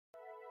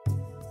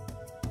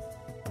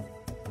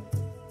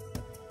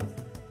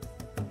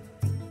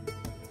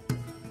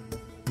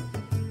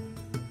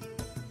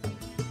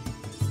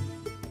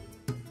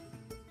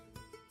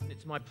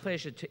my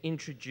pleasure to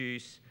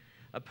introduce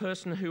a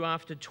person who,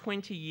 after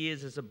 20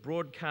 years as a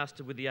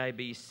broadcaster with the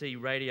ABC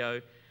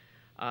Radio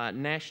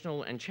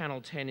National and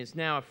Channel 10, is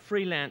now a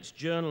freelance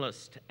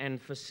journalist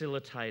and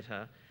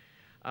facilitator.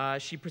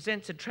 She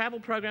presents a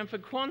travel program for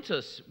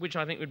Qantas, which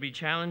I think would be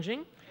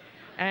challenging,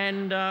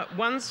 and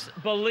once,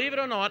 believe it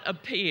or not,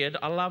 appeared,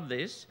 I love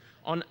this,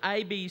 on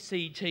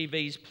ABC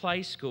TV's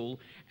Play School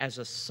as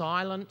a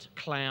silent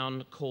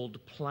clown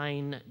called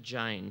Plain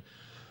Jane.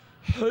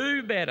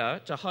 Who better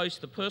to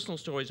host the personal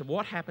stories of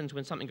what happens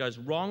when something goes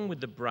wrong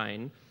with the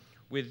brain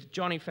with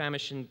John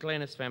Famechon,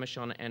 Glenys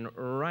Famechon and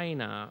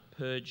Ragnar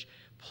Purje.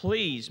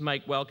 Please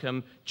make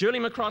welcome Julie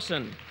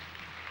McCrossin.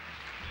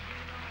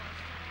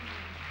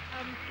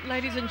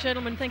 Ladies and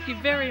gentlemen, thank you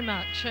very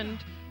much, and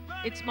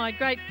it's my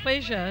great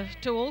pleasure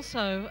to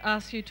also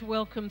ask you to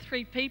welcome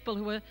three people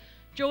who are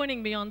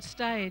joining me on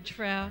stage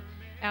for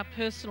our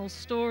personal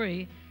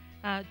story.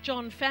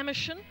 John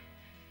Famechon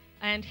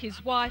and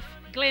his wife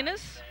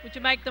Glenys. Would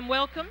you make them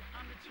welcome?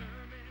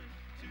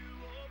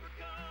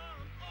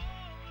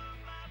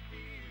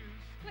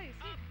 Please.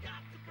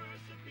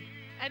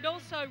 And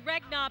also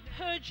Ragnar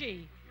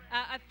Purje,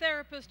 a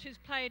therapist who's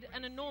played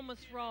an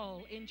enormous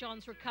role in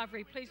John's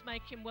recovery. Please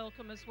make him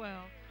welcome as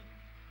well.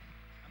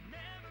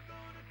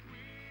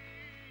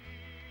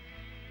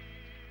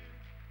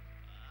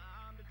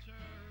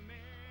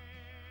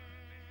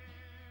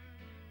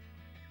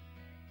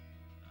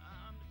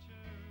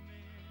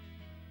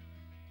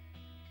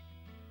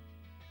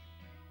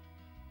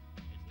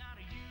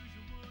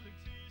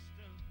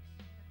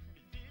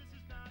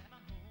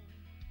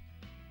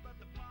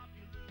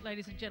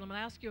 Ladies and gentlemen,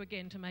 I ask you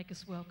again to make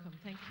us welcome.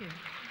 Thank you.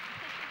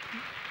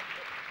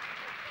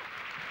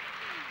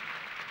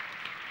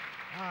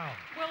 Wow.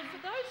 Well, for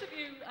those of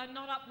you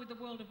not up with the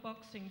world of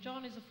boxing,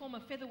 John is a former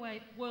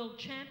featherweight world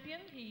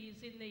champion. He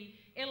is in the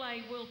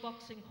LA World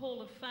Boxing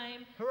Hall of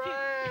Fame.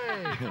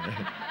 Hooray!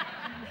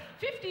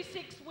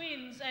 56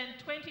 wins and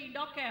 20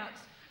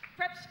 knockouts.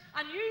 Perhaps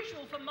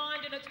unusual for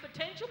mind and its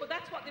potential, but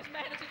that's what this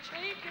man has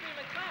achieved. Give him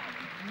a clap.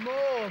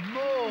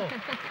 More.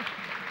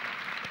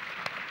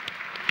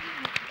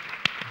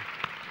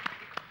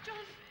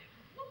 John,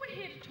 what we're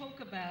here to talk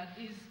about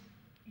is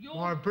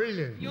My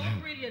brilliance. Your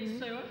brilliance,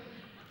 sir,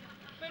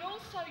 but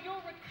also your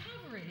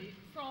recovery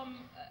from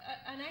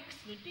an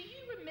accident. Do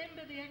you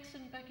remember the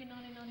accident back in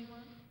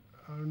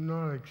 1991?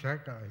 Not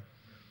exactly,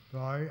 but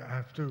I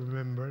have to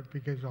remember it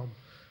because I'm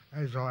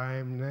as I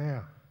am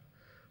now.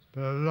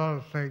 But a lot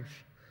of things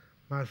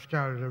must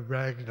go to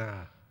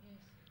Ragnar.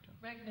 Yes,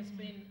 Ragnar's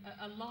been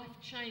a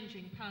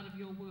life-changing part of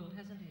your world,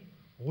 hasn't he?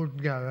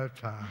 Wouldn't go that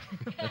far.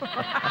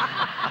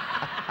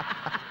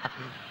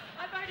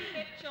 I've only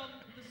met John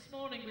this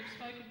morning. We've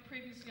spoken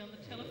previously on the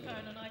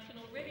telephone, and I can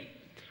already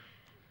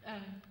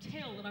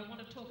tell that I want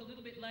to talk a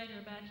little bit later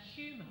about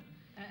humour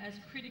as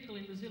critical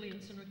in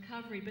resilience and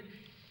recovery. But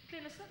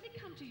Glenys, let me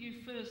come to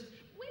you first.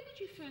 When did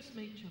you first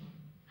meet John?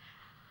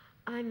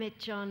 I met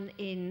John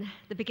in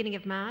the beginning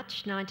of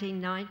March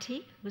 1990.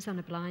 It was on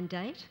a blind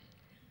date.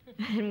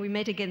 And we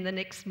met again the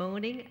next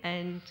morning,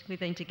 and we've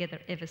been together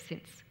ever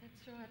since.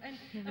 That's right.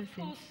 And of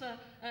course,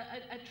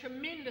 a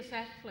tremendous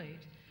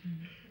athlete.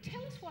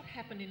 Tell us what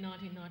happened in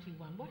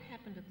 1991. What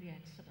happened at the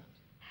accident?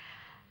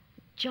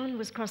 John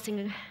was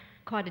crossing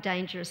quite a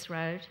dangerous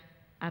road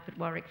up at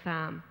Warwick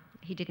Farm.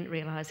 He didn't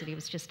realise that he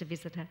was just a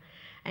visitor.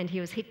 And he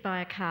was hit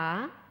by a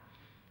car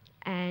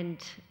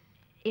and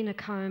in a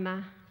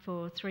coma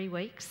for 3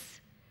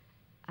 weeks.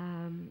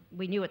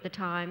 We knew at the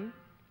time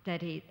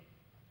that he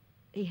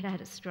had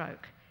had a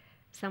stroke.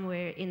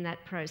 Somewhere in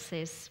that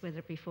process,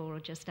 whether before or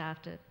just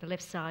after, the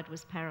left side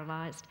was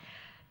paralysed.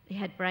 He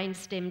had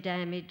brainstem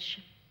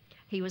damage.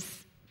 He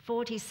was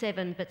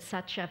 47, but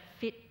such a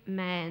fit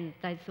man,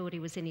 they thought he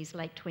was in his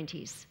late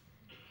 20s.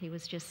 He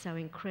was just so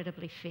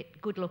incredibly fit,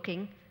 good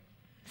looking,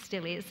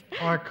 still is.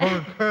 I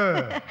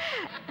concur.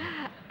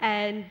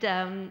 And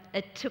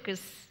it took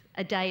us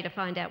a day to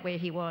find out where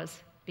he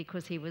was,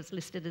 because he was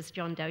listed as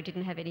John Doe,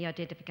 didn't have any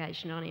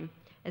identification on him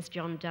as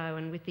John Doe,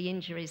 and with the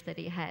injuries that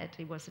he had,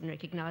 he wasn't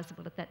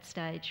recognisable at that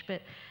stage,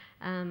 but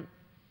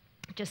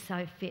just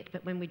so fit.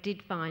 But when we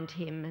did find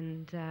him,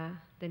 and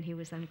then he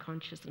was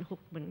unconscious and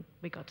hooked when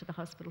we got to the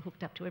hospital,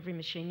 hooked up to every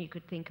machine you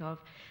could think of,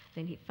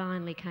 then he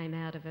finally came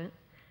out of it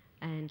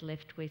and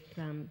left with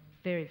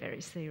very,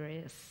 very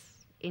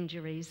serious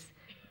injuries,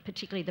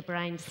 particularly the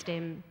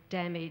brainstem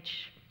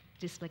damage,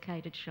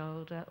 dislocated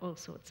shoulder, all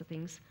sorts of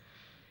things.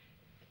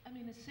 I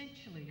mean,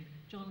 essentially,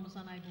 John was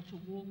unable to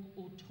walk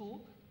or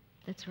talk.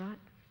 That's right.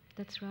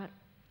 That's right.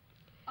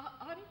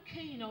 I'm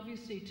keen,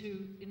 obviously,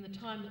 in the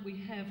time that we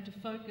have, to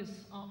focus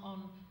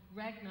on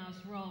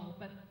Ragnar's role.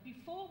 But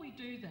before we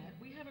do that,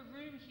 we have a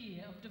room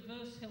here of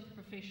diverse health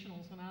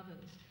professionals and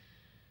others.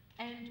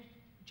 And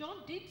John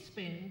did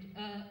spend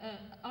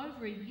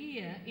over a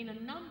year in a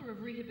number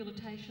of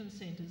rehabilitation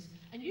centres,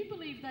 and you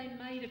believe they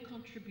made a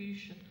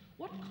contribution.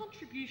 What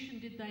contribution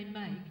did they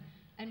make,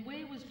 and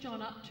where was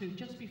John up to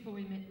just before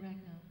he met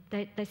Ragnar?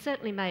 They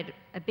certainly made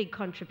a big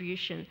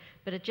contribution,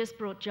 but it just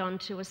brought John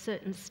to a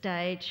certain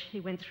stage.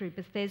 He went through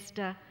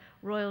Bethesda,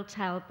 Royal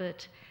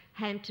Talbot,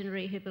 Hampton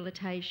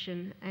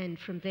Rehabilitation, and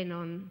from then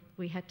on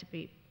we had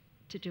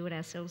to do it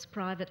ourselves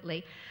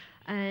privately.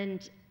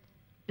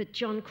 But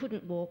John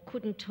couldn't walk,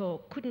 couldn't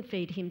talk, couldn't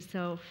feed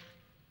himself,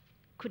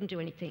 couldn't do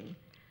anything.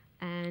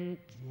 And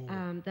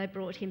they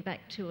brought him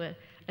back to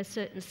a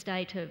certain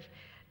state of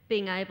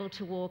being able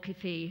to walk.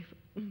 If he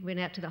went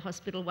out to the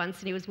hospital once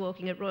and he was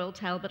walking at Royal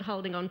Talbot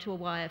holding onto a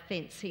wire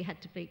fence, he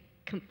had to be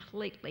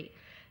completely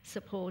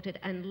supported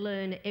and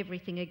learn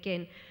everything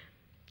again.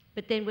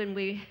 But then when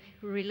we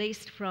were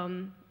released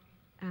from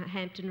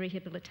Hampton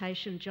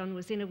Rehabilitation, John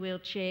was in a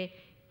wheelchair,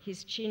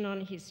 his chin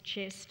on his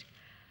chest,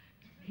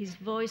 his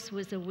voice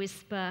was a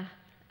whisper.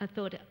 I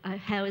thought,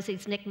 how is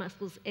his neck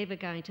muscles ever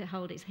going to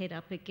hold his head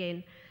up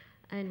again?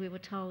 And we were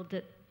told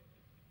that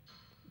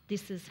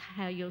this is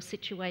how your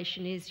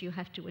situation is, you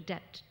have to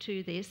adapt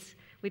to this.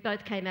 We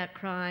both came out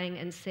crying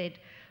and said,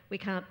 we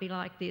can't be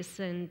like this.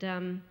 And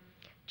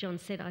John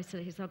said,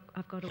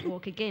 I've got to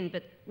walk again.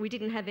 But we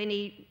didn't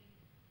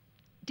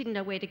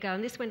know where to go.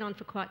 And this went on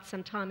for quite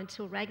some time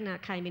until Ragnar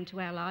came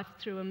into our life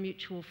through a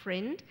mutual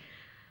friend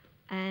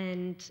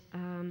and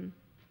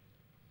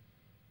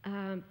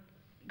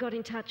got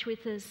in touch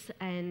with us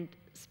and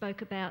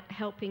spoke about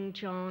helping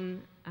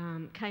John,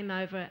 came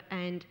over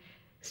and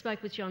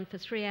spoke with John for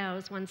 3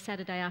 hours one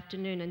Saturday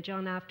afternoon, and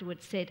John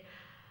afterwards said,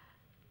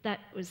 that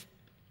was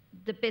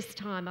the best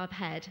time I've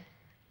had.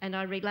 And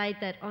I relayed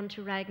that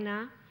onto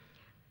Ragnar,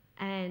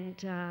 and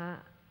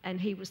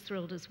he was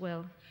thrilled as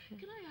well.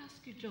 Can I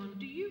ask you, John,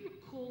 do you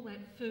recall that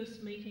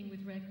first meeting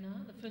with Ragnar,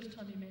 the first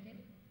time you met him?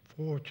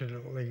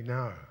 Fortunately,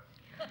 no.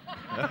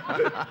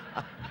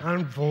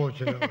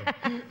 Unfortunately.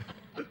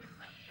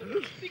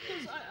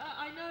 Because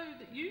I know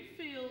that you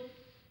feel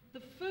the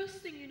first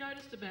thing you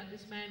noticed about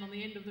this man on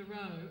the end of the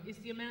row is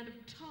the amount of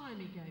time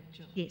he gave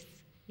John. Yes,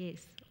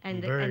 yes.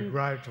 I'm very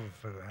grateful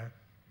for that.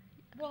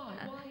 Why?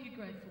 Why are you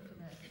grateful for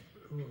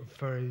that?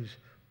 For his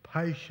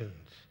patience.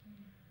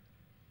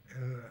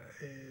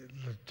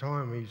 The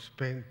time he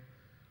spent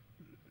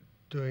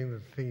doing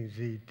the things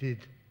he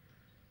did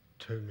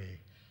to me.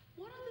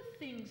 What are the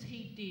things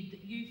he did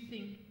that you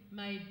think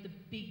made the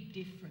big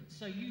difference?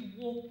 So you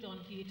walked on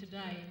here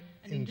today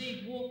and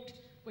indeed walked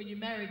when you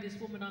married this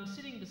woman I'm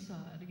sitting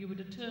beside. You were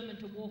determined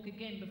to walk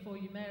again before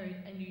you married,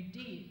 and you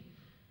did.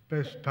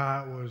 Best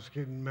part was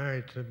getting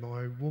married to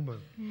my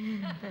woman.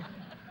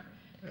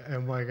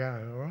 And we're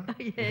going, all right? Oh,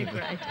 yeah,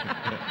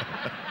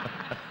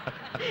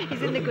 great.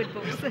 He's in the good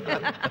books.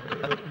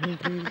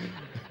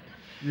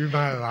 You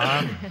may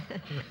laugh.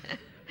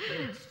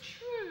 It's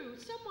true.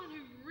 Someone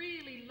who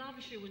really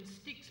loves you and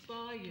sticks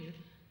by you,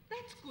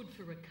 that's good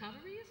for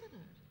recovery, isn't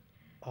it?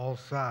 I'll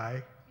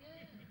say.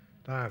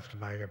 Don't have to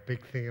make a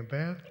big thing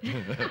about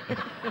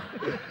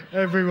it.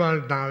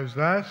 Everyone knows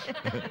that. I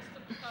suppose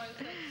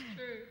that's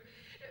true.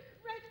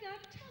 Ragnar,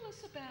 tell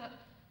us about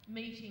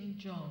meeting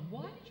John.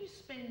 Why did you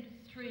spend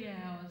 3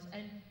 hours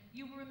and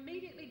you were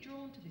immediately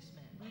drawn to this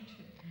man, weren't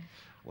you?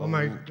 Well,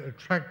 mate,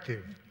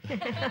 attractive. You are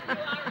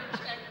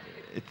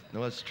attractive.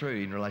 No, it's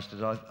true in relation to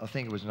that. I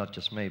think it was not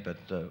just me, but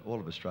all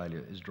of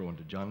Australia is drawn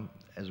to John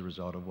as a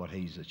result of what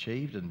he's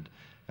achieved and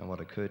what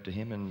occurred to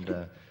him. And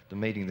the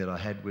meeting that I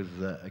had with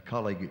a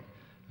colleague,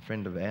 a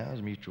friend of ours,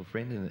 a mutual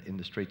friend in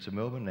the streets of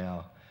Melbourne,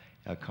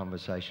 our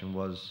conversation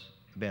was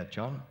about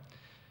John.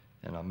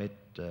 And I met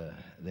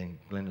then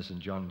Glenys and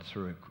John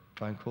through a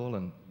phone call,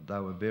 and they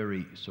were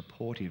very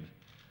supportive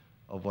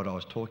of what I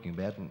was talking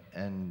about.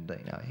 And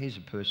you know, here's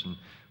a person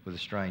with a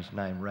strange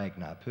name,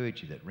 Ragnar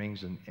Purje, that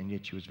rings, and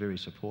yet she was very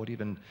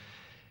supportive. And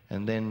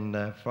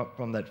then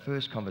from that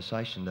first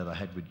conversation that I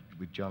had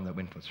with John that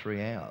went for 3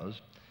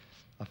 hours,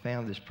 I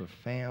found this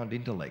profound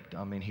intellect.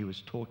 I mean, he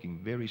was talking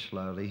very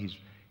slowly.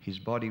 His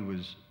body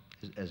was,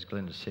 as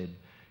Glenys said,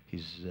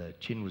 his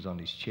chin was on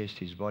his chest.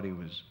 His body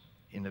was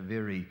in a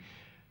very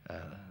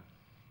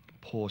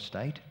poor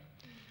state.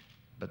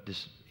 But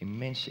this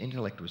immense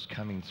intellect was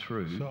coming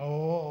through. So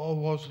I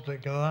wasn't a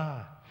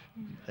galah.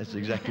 That's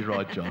exactly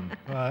right, John.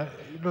 Right,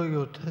 look,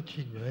 you're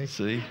touching me.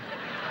 See?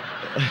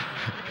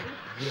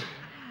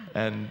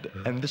 and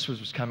this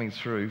was coming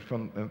through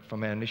from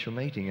our initial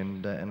meeting,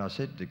 and I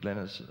said to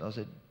Glenys, I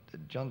said,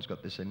 John's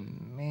got this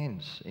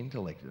immense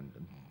intellect and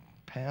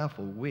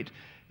powerful wit,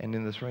 and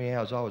in the 3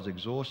 hours I was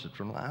exhausted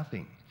from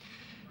laughing,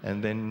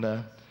 and then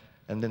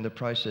the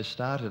process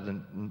started,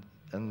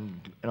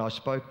 and I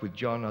spoke with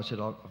John. I said,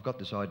 I've got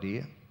this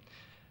idea,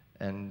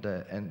 and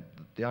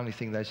the only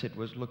thing they said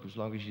was, look, as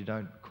long as you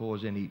don't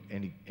cause have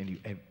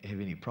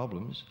any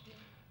problems,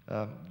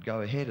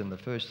 go ahead. And the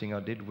first thing I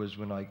did was,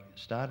 when I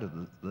started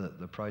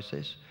the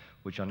process,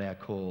 which I now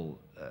call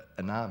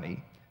an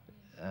army,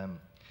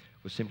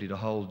 was simply to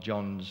hold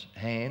John's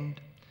hand,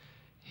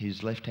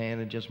 his left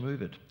hand, and just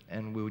move it.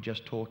 And we were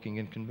just talking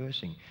and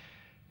conversing,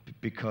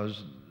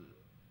 because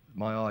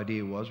my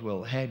idea was,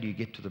 well, how do you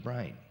get to the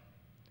brain?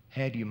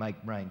 How do you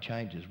make brain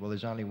changes? Well,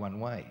 there's only one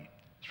way,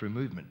 through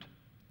movement.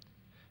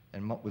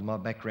 And with my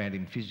background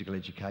in physical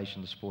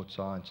education, the sports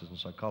sciences and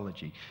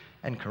psychology,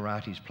 and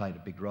karate's played a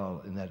big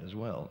role in that as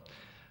well.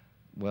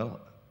 Well,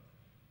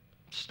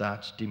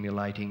 start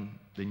stimulating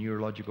the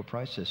neurological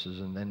processes.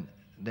 And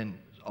then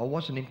I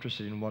wasn't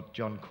interested in what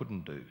John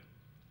couldn't do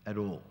at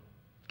all.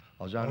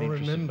 I was only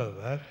remember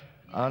that.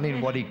 only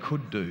in what he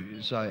could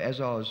do. So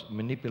as I was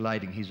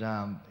manipulating his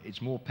arm,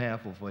 it's more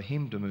powerful for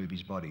him to move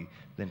his body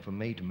than for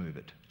me to move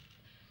it.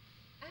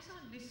 As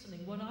I'm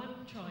listening, what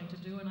I'm trying to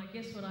do, and I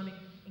guess what I'm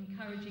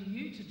encouraging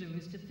you to do,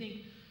 is to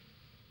think,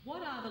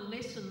 what are the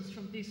lessons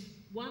from this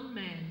one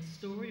man's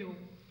story or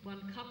one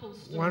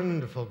couple's story?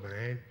 Wonderful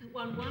man.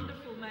 One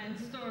wonderful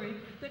man's story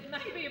that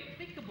may be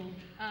applicable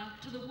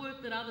to the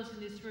work that others in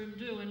this room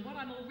do. And what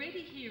I'm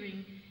already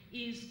hearing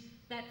is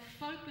that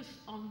focus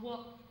on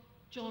what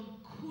John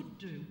could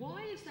do.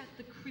 Why is that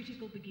the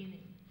critical beginning?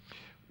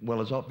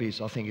 Well, it's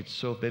obvious. I think it's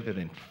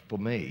self-evident for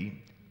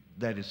me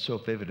that it's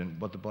self-evident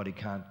what the body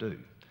can't do.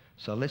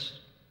 So let's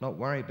not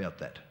worry about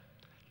that.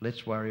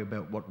 Let's worry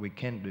about what we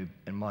can do.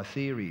 And my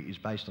theory is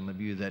based on the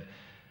view that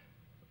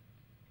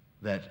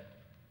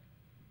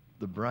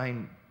the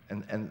brain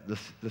and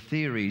the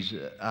theories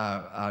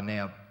are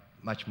now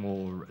much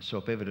more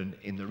self-evident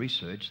in the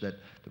research, that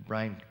the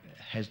brain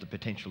has the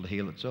potential to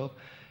heal itself,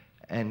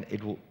 and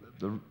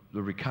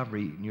the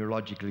recovery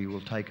neurologically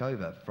will take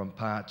over from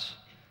parts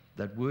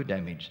that were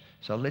damaged.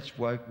 So let's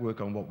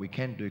work on what we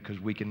can do, because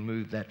we can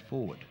move that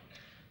forward.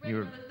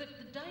 Ragnar, the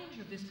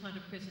danger of this kind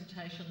of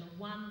presentation, the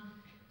one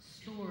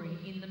story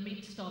in the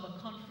midst of a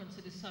conference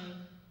that is so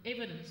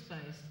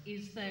evidence-based,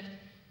 is that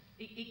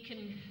it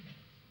can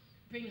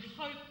bring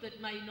hope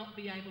that may not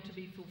be able to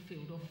be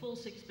fulfilled, or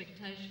false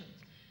expectations.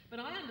 But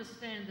I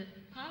understand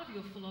that part of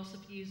your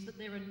philosophy is that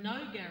there are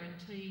no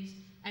guarantees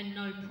and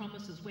no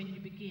promises when you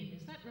begin.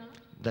 Is that right?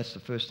 That's the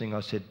first thing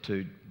I said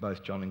to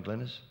both John and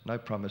Glenys. No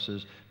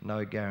promises,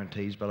 no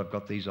guarantees, but I've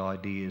got these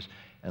ideas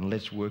and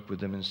let's work with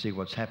them and see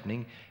what's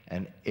happening.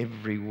 And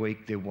every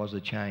week there was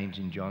a change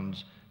in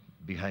John's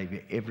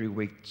behaviour. Every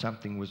week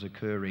something was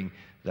occurring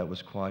that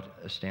was quite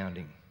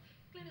astounding.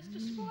 Glenys,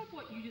 describe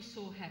what you just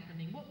saw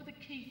happening. What were the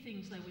key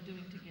things they were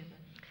doing together?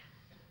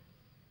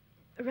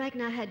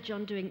 Ragnar had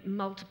John doing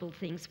multiple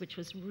things, which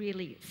was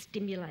really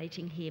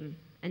stimulating him.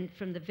 And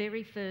from the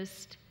very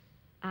first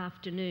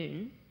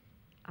afternoon,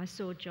 I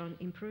saw John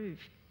improve.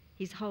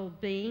 His whole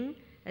being,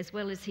 as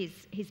well as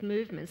his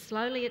movements,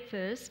 slowly at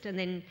first, and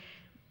then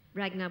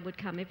Ragnar would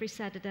come every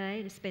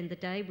Saturday and spend the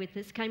day with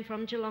us, came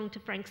from Geelong to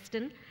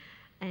Frankston,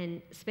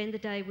 and spend the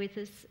day with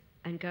us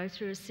and go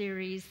through a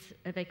series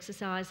of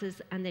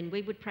exercises, and then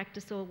we would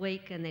practice all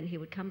week, and then he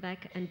would come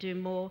back and do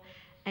more,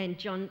 and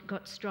John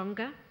got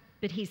stronger,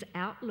 but his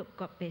outlook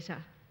got better.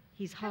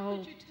 His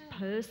whole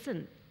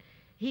person.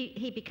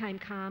 He became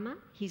calmer,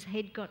 his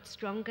head got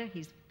stronger,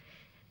 he's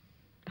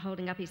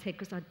holding up his head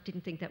because I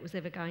didn't think that was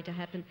ever going to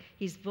happen.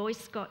 His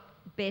voice got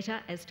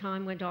better as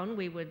time went on.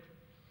 We were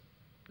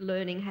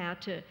learning how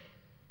to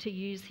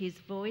use his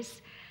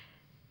voice.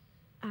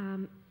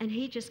 And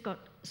he just got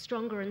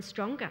stronger and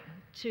stronger.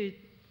 To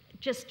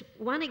just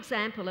one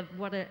example of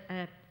what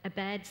a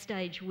bad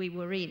stage we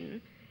were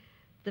in,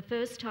 the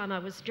first time I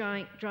was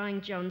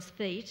drying John's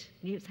feet,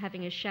 he was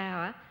having a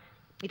shower,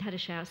 he'd had a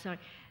shower, sorry.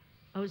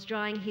 I was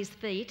drying his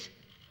feet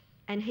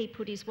and he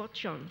put his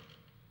watch on.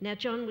 Now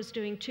John was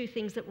doing two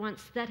things at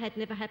once. That had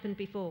never happened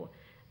before.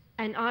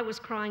 And I was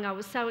crying, I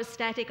was so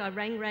ecstatic, I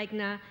rang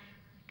Ragnar.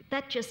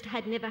 That just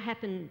had never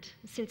happened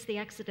since the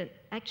accident.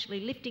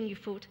 Actually lifting your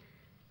foot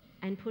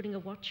and putting a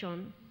watch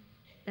on.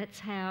 That's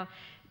how,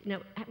 you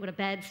know, what a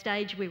bad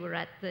stage we were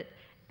at.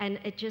 And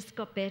it just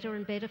got better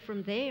and better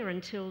from there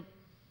until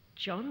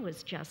John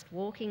was just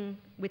walking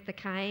with the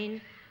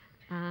cane.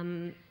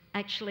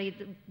 Actually,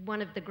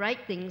 one of the great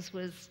things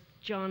was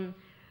John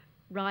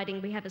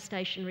riding, we have a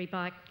stationary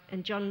bike,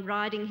 and John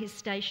riding his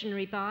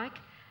stationary bike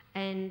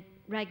and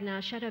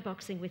Ragnar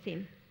shadowboxing with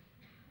him.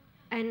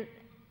 And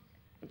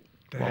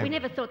we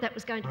never thought that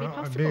was going to be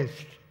possible. I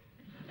missed.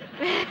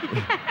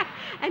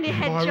 And he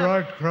had My John...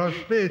 right cross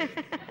missed.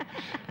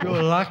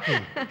 You're lucky.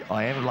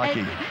 I am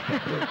lucky.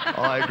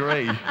 I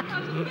agree. I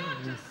was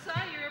about to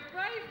say, you're a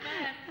brave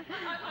man.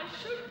 I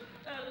should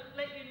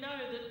let you know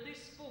that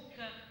this book,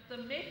 The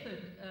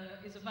Method,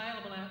 is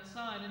available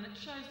outside, and it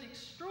shows the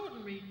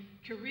extraordinary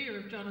career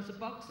of John as a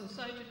boxer.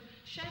 So to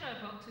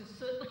shadowbox is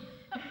certainly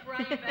a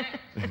brave act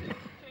to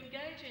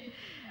engage in.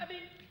 I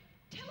mean,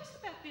 tell us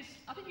about this.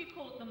 I think you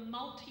call it the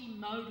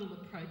multimodal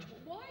approach.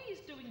 Why is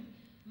doing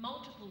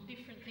multiple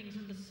different things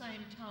at the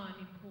same time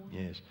important?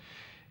 Yes.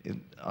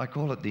 I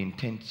call it the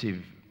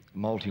intensive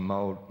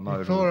multimodal.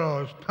 I thought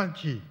I was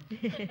punchy.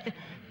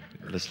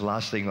 That's the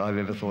last thing I've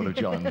ever thought of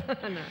John.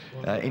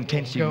 No.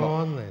 Intensive. Go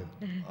on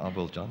then. I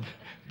will, John.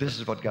 This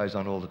is what goes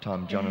on all the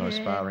time. John and I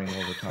sparring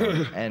all the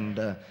time.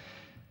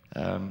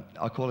 And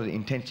I call it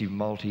intensive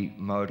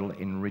multimodal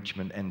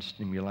enrichment and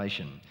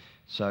stimulation.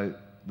 So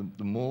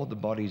the more the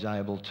body's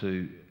able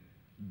to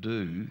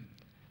do,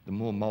 the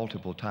more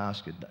multiple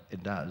tasks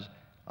it does.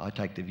 I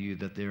take the view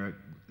that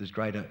there's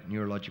greater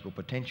neurological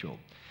potential.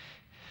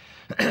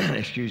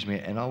 Excuse me,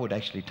 and I would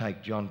actually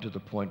take John to the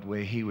point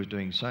where he was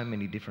doing so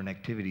many different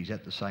activities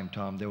at the same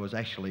time, there was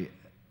actually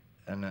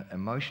an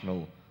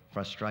emotional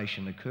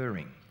frustration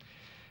occurring.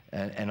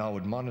 and I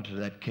would monitor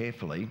that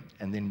carefully,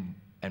 and then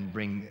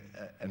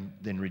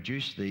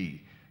reduce the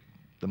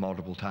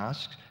multiple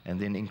tasks, and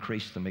then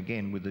increase them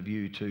again with a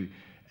view to,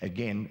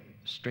 again,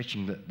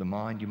 stretching the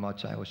mind, you might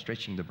say, or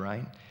stretching the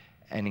brain,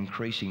 and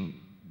increasing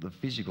the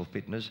physical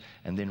fitness,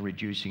 and then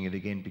reducing it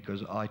again,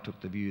 because I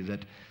took the view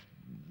that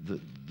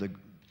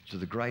to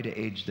the greater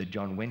edge that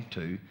John went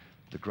to,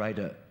 the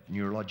greater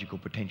neurological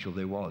potential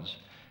there was.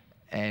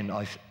 And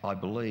I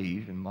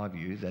believe, in my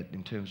view, that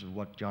in terms of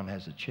what John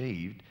has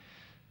achieved,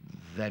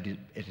 that it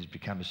has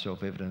become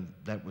self-evident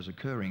that was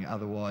occurring.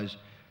 Otherwise,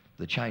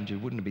 the changes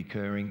wouldn't be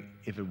occurring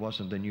if it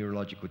wasn't the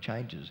neurological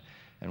changes.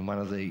 And one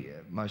of the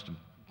most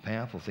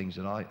powerful things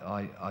that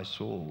I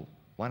saw,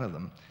 one of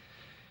them,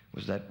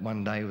 was that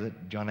one day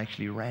that John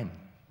actually ran.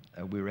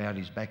 We were out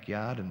his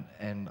backyard,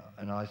 and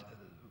I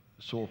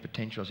saw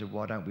potential. I said,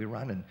 why don't we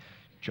run? And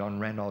John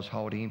ran, I was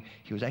holding him.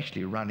 He was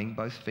actually running,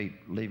 both feet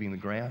leaving the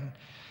ground.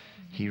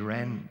 He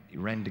ran to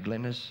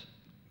Glenys.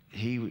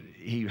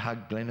 He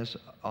hugged Glenys,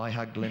 I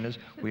hugged Glenys.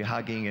 We were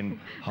hugging and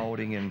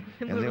holding, and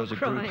there was a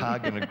group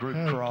hug and a group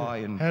cry.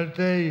 And how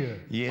dare you?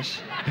 Yes.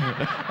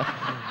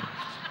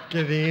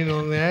 Getting in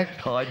on the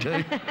act. I do.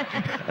 Listen,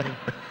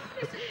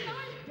 can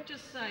I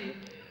just say,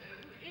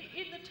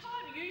 in the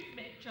time you've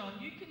met John,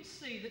 you can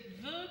see that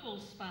verbal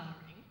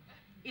sparring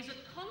is a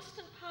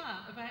constant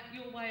part of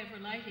your way of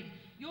relating.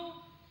 Your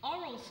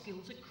oral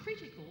skills are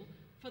critical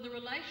for the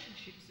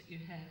relationships that you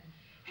have.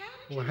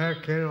 How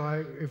can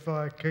I if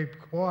I keep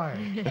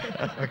quiet?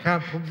 I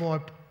can't put my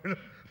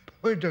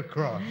point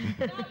across. No,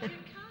 you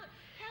can't.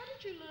 How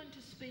did you learn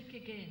to speak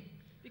again?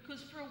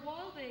 Because for a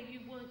while there you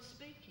weren't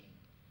speaking.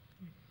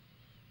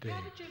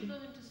 How did you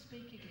learn to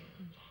speak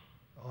again?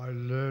 I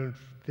learned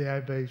the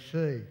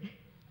ABC.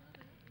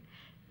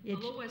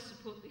 I'll always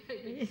support the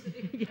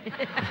ABC.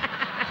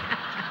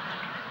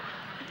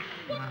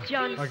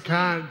 John, I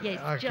can't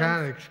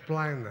John's,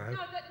 explain that. No,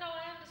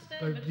 I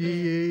understand. But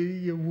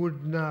you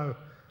would know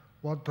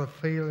what the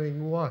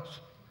feeling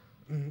was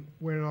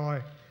when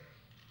I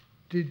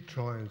did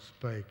try and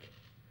speak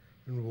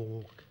and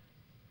walk.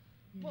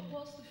 What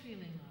was the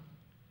feeling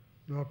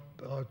like?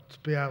 To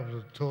be able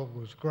to talk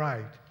was great.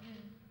 Yeah.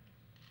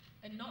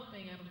 And not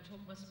being able to talk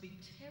must be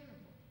terrible.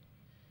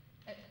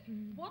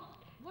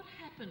 What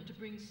happened to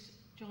bring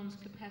John's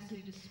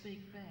capacity to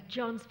speak back?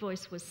 John's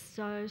voice was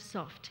so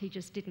soft, he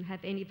just didn't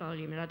have any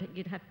volume, and I think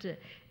you'd have to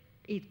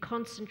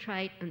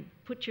concentrate and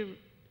put your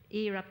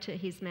ear up to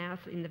his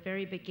mouth in the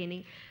very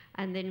beginning.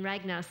 And then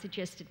Ragnar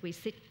suggested we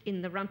sit in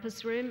the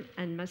rumpus room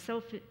and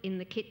myself in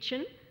the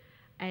kitchen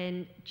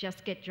and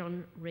just get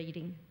John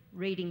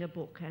reading a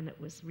book, and it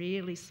was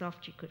really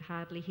soft, you could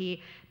hardly hear.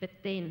 But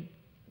then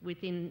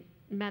within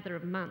a matter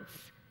of months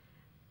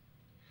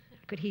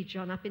I could hear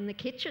John up in the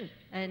kitchen,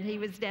 and he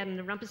was down in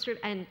the rumpus room,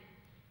 and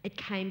it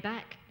came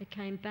back,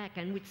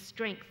 and with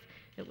strength.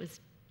 It was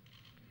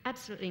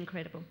absolutely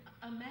incredible.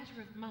 A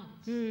matter of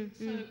months.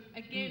 So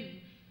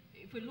again,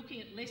 if we're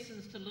looking at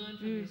lessons to learn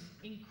from this,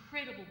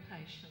 incredible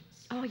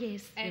patience. Oh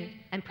yes,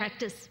 and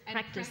practice.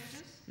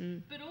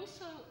 But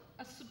also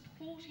a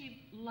supportive,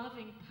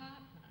 loving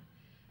partner.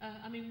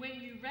 I mean,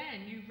 when you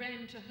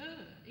ran to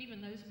her,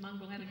 even though this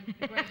mongrel had a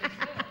great as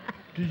well.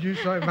 Did you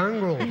say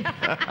mongrel?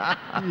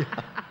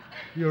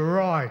 You're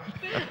right.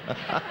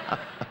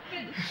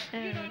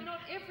 But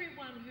not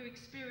everyone who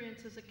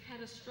experiences a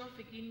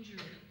catastrophic injury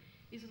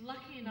is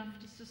lucky enough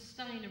to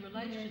sustain a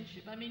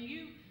relationship. I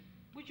mean,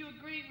 would you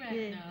agree,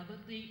 Ragnar,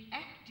 that the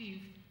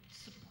active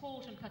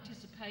support and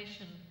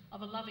participation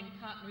of a loving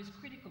partner is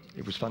critical to this?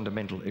 It was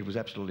fundamental. It was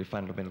absolutely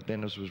fundamental.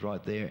 Glenys was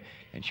right there,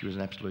 and she was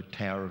an absolute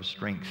tower of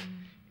strength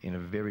in a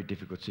very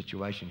difficult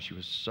situation. She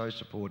was so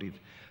supportive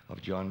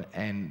of John,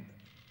 and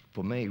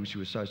for me, she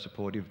was so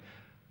supportive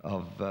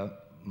of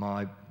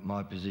my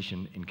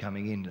position in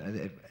coming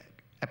in.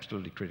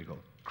 Absolutely critical.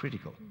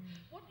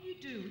 What you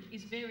do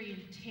is very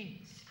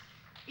intense.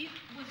 It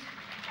was...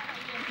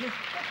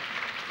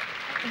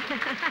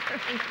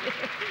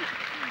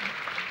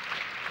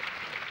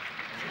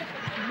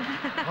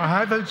 I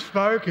haven't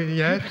spoken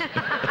yet.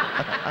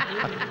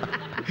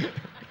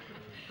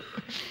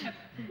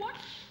 What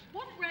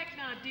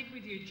Ragnar did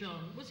with you,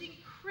 John, was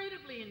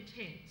incredibly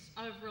intense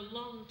over a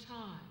long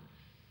time.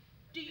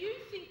 Do you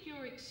think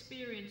your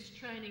experience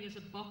training as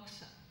a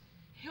boxer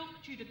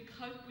helped you to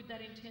cope with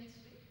that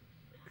intensity?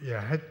 You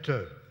had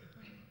to.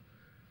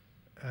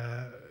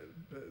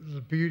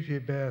 The beauty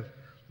about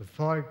the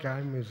fight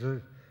game is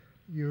that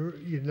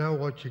you know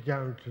what you're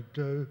going to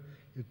do,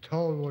 you're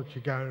told what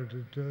you're going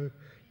to do,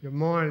 your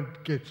mind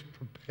gets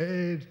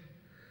prepared,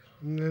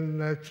 and then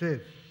that's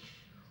it.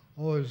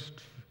 I was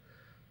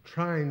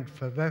trained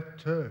for that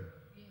too,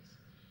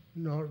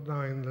 not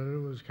knowing that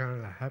it was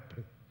going to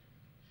happen.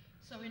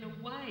 So in a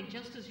way,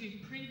 just as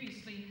you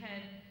previously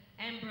had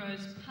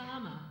Ambrose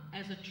Palmer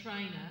as a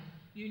trainer,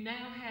 you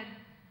now had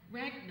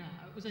Ragnar.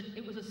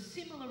 It was a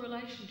similar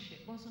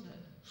relationship, wasn't it?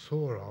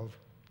 Sort of.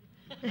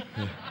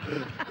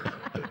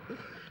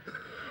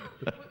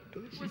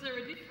 Was there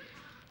a difference?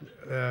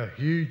 A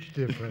huge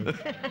difference.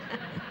 And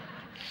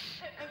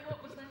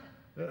what was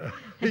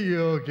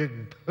You're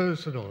getting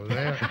personal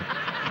now. How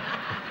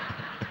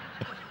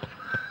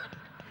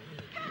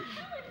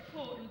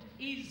important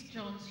is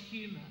John's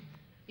humour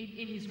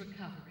in his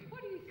recovery?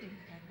 What do you think,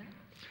 Ragnar?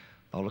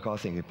 Oh, look, I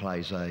think it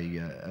plays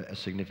a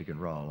significant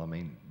role. I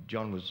mean,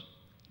 John was,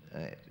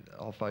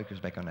 I'll focus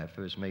back on our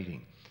first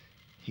meeting.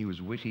 He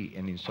was witty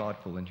and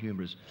insightful and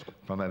humorous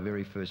from our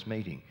very first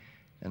meeting.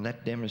 And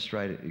that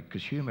demonstrated,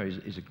 because humour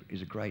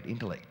is a great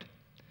intellect.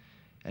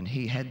 And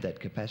he had that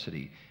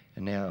capacity.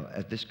 And now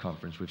at this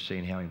conference, we've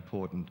seen how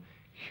important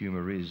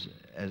humour is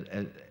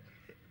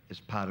as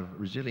part of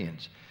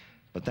resilience.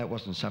 But that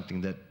wasn't something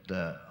that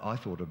I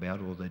thought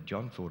about or that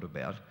John thought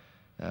about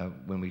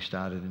when we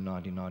started in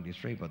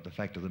 1993. But the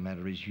fact of the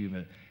matter is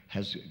humour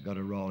has got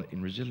a role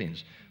in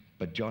resilience.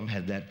 But John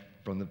had that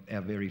from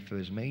our very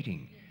first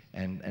meeting.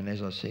 And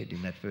as I said,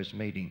 in that first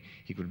meeting,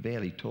 he could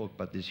barely talk,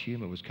 but this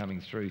humour was coming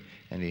through,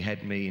 and he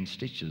had me in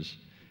stitches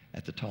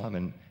at the time,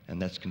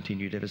 and that's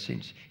continued ever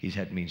since. He's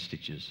had me in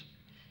stitches.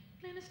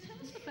 Glenys, tell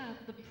us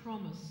about the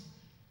promise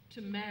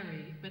to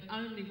marry, but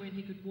only when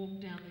he could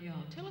walk down the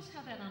aisle. Tell us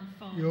how that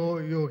unfolded.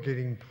 You're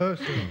getting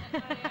personal.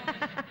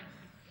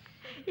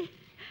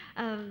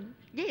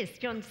 Yes,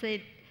 John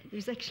said he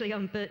was actually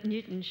on Bert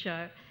Newton's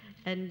show,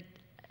 and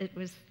it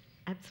was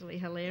absolutely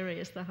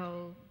hilarious.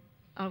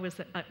 I was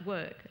at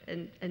work,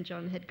 and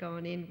John had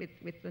gone in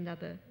with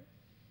another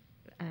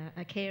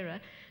a carer,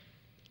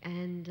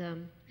 and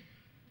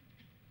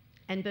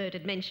Bert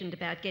had mentioned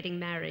about getting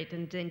married,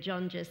 and then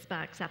John just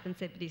sparks up and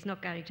said that he's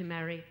not going to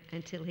marry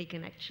until he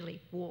can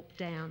actually walk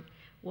down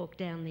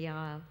the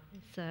aisle.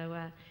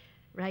 So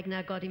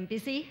Ragnar got him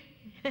busy,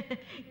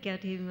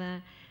 got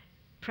him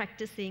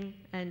practicing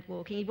and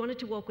walking. He wanted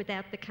to walk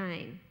without the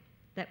cane.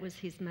 That was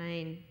his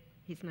main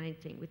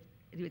thing,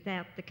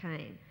 without the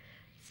cane.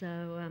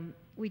 So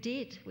we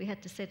did. We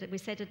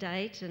set a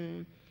date,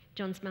 and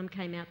John's mum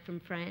came out from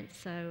France,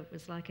 so it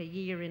was like a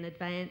year in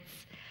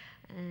advance.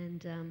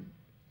 And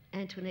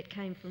Antoinette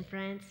came from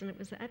France, and it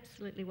was an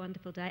absolutely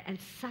wonderful day, and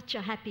such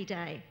a happy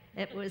day.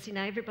 It was,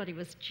 everybody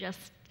was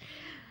just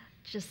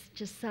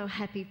so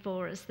happy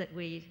for us that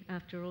we,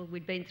 after all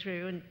we'd been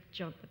through, and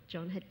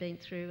John had been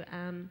through,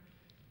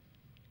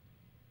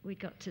 we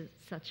got to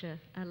such a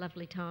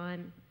lovely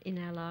time in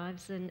our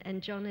lives,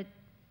 and John had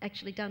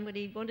actually done what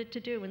he wanted to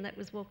do, and that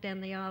was walk down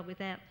the aisle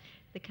without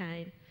the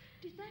cane.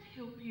 Did that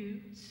help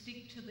you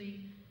stick to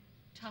the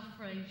tough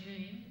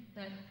regime,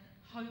 that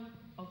hope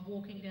of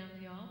walking down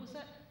the aisle? Was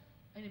that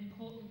an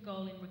important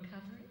goal in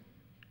recovery?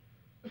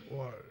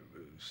 Well,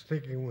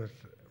 sticking with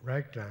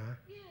Ragnar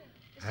Yeah.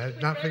 has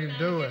nothing to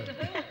do with it.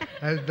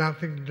 Has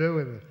nothing to do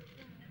with it.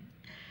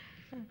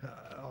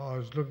 I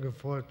was looking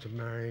forward to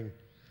marrying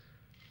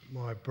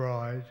my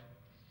bride.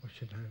 What's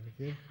your name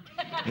again?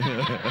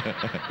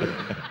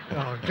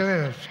 Oh,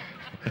 Glenys.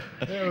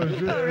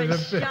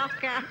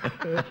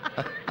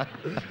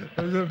 It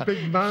was a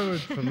big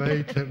moment for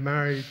me to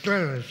marry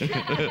Glenys.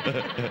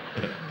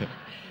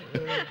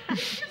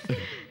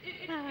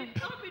 I'm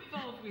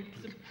involved with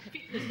some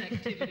fitness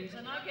activities,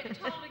 and I get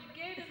told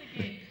again and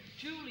again,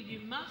 Julie,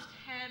 you must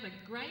have a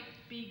great,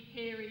 big,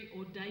 hairy,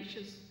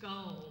 audacious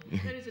goal.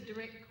 That is a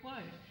direct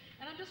quote.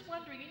 And I'm just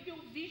wondering, in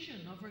your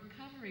vision of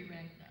recovery,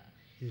 Ragnar,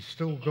 You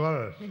still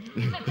got it.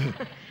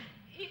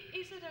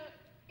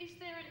 Is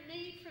there a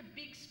need for a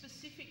big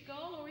specific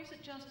goal, or is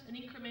it just an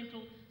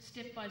incremental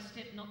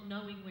step-by-step, not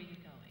knowing where you're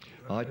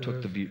going? I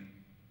took the view.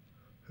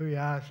 Who are you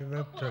asking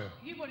that to?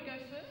 You want to go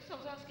first? I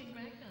was asking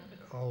Ragnar.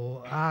 But...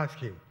 I'll ask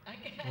him.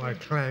 Okay. I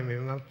clam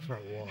him up for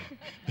a while.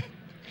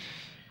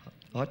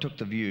 I took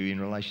the view in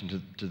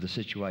relation to the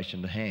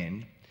situation at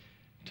hand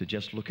to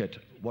just look at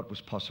what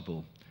was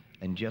possible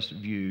and just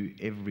view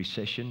every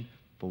session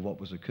for what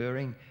was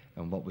occurring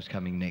and what was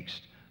coming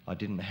next. I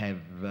didn't have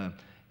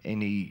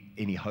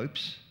any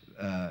hopes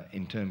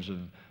in terms of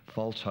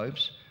false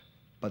hopes,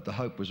 but the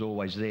hope was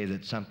always there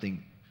that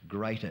something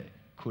greater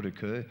could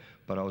occur,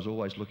 but I was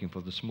always looking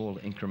for the small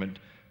increment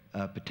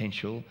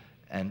potential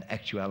and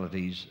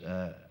actualities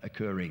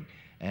occurring.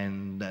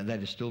 And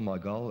that is still my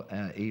goal.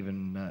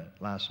 Even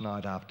last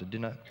night after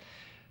dinner,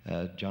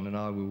 John and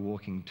I were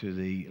walking to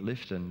the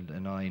lift,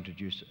 and I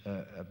introduced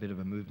a bit of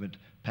a movement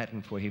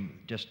pattern for him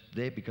just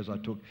there, because I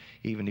took,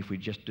 even if we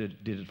just did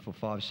it for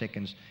 5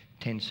 seconds,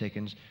 10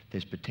 seconds,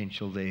 there's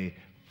potential there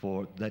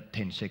for that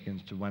 10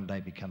 seconds to one day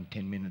become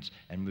 10 minutes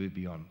and move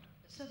beyond.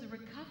 So the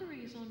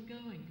recovery is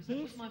ongoing, because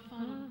that was my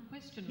final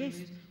question, really,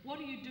 is what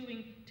are you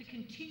doing to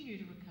continue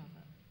to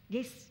recover?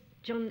 Yes,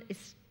 John,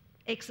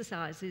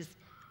 exercise is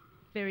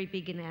very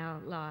big in our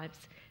lives.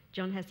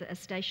 John has a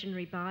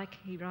stationary bike,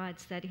 he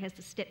rides that, he has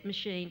a step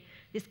machine.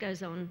 This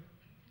goes on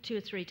 2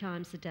 or 3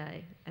 times a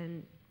day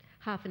and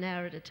half an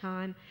hour at a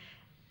time.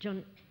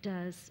 John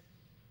does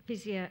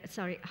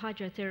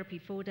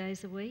hydrotherapy 4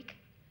 days a week.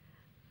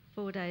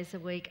 4 days a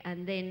week,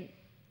 and then...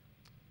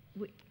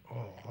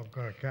 I've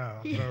got to go.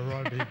 I've got to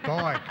ride his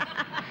bike.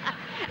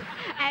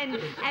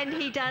 and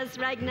he does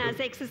Ragnar's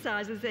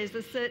exercises. There's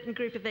a certain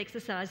group of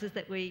exercises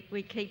that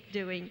we keep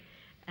doing,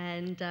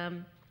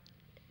 and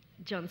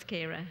John's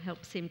carer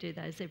helps him do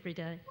those every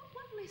day.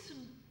 What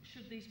lesson should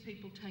should these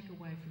people take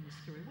away from this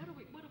story?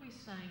 What are we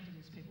saying to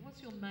these people?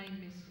 What's your main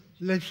message?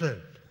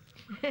 Listen.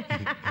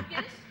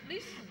 Yes,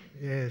 listen.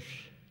 Yes.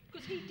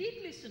 Because he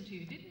did listen to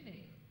you, didn't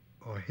he?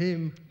 Or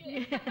him. Yeah,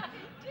 he did.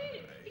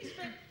 He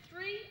spent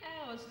 3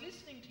 hours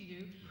listening to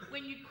you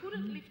when you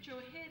couldn't lift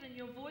your head and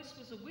your voice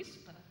was a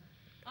whisper.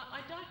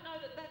 I don't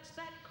know that that's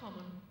that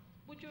common.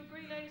 Would you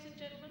agree, ladies and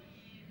gentlemen?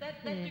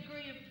 That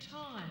degree of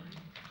time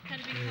can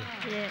be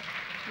hard. Yeah,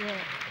 yeah.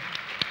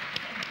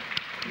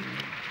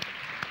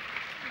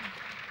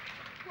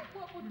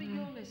 What would be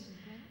your lesson,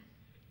 Glenys?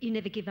 You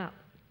never give up.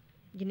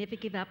 You never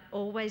give up.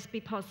 Always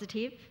be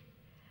positive.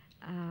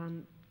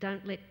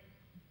 Don't let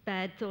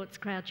bad thoughts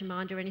crowd your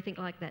mind or anything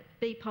like that.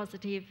 Be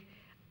positive.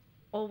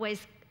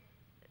 Always,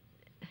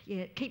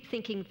 keep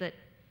thinking that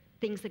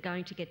things are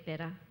going to get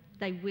better.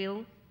 They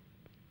will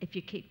if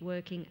you keep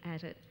working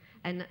at it.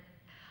 And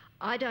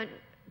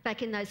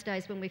back in those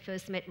days when we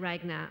first met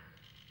Ragnar,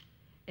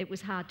 it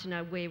was hard to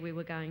know where we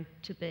were going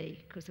to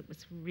be because it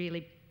was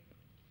really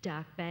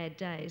dark, bad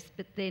days.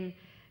 But then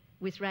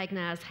with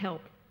Ragnar's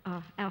help,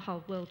 our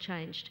whole world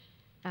changed.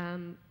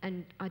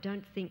 And I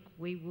don't think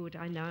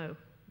I know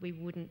we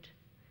wouldn't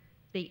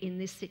be in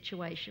this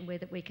situation where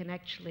that we can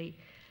actually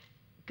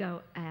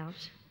go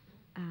out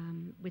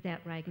without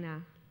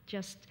Ragnar.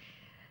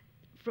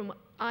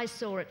 I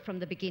saw it from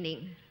the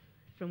beginning,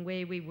 from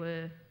where we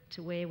were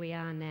to where we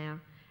are now,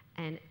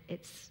 and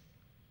it's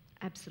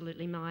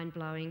absolutely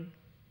mind-blowing.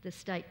 The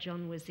state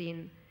John was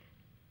in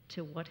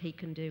to what he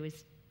can do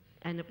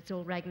and it's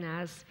all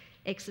Ragnar's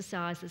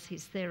exercises,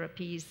 his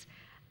therapies,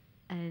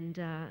 and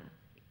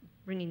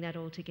bringing that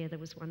all together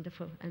was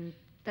wonderful. And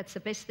that's the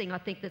best thing I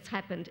think that's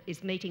happened,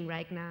 is meeting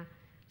Ragnar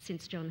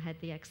since John had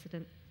the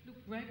accident. Look,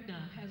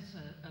 Ragnar has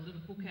a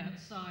little book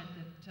outside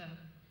that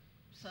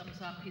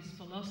sums up his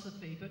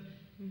philosophy, but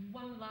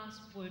one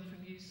last word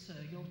from you, sir,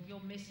 your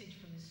message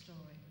from this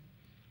story.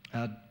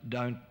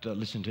 Don't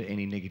listen to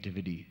any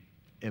negativity,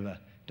 ever.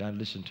 Don't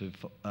listen to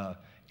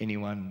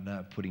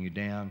anyone putting you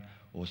down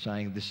or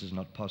saying this is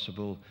not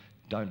possible.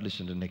 Don't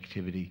listen to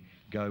negativity.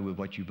 Go with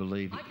what you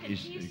believe I can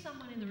is... hear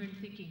someone in the room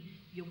thinking,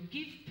 you'll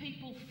give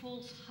people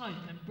false hope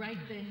and break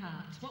their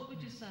hearts. What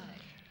would you say?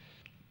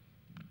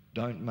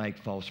 Don't make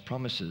false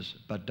promises,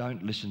 but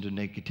don't listen to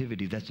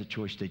negativity. That's a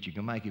choice that you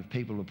can make. If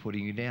people are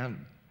putting you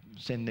down,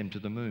 send them to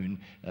the moon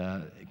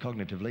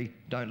cognitively.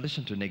 Don't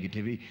listen to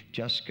negativity.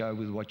 Just go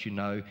with what you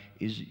know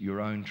is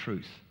your own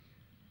truth.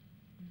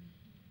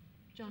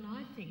 John,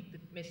 I think the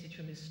message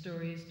from this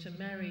story is to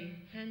marry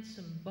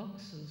handsome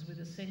boxers with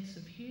a sense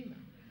of humour.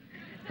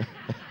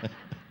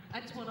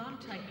 That's what I'm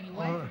taking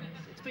away from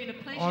this. It's been a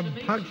pleasure to meet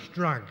you. I'm punch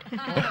drunk.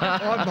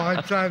 I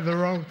might say the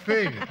wrong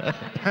thing.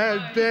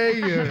 How dare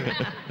you?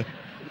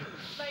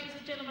 Ladies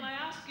and gentlemen, I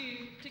ask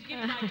you to give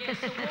my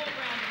guests a warm round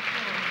of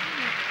applause.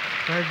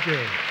 Thank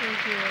you.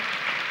 Thank you.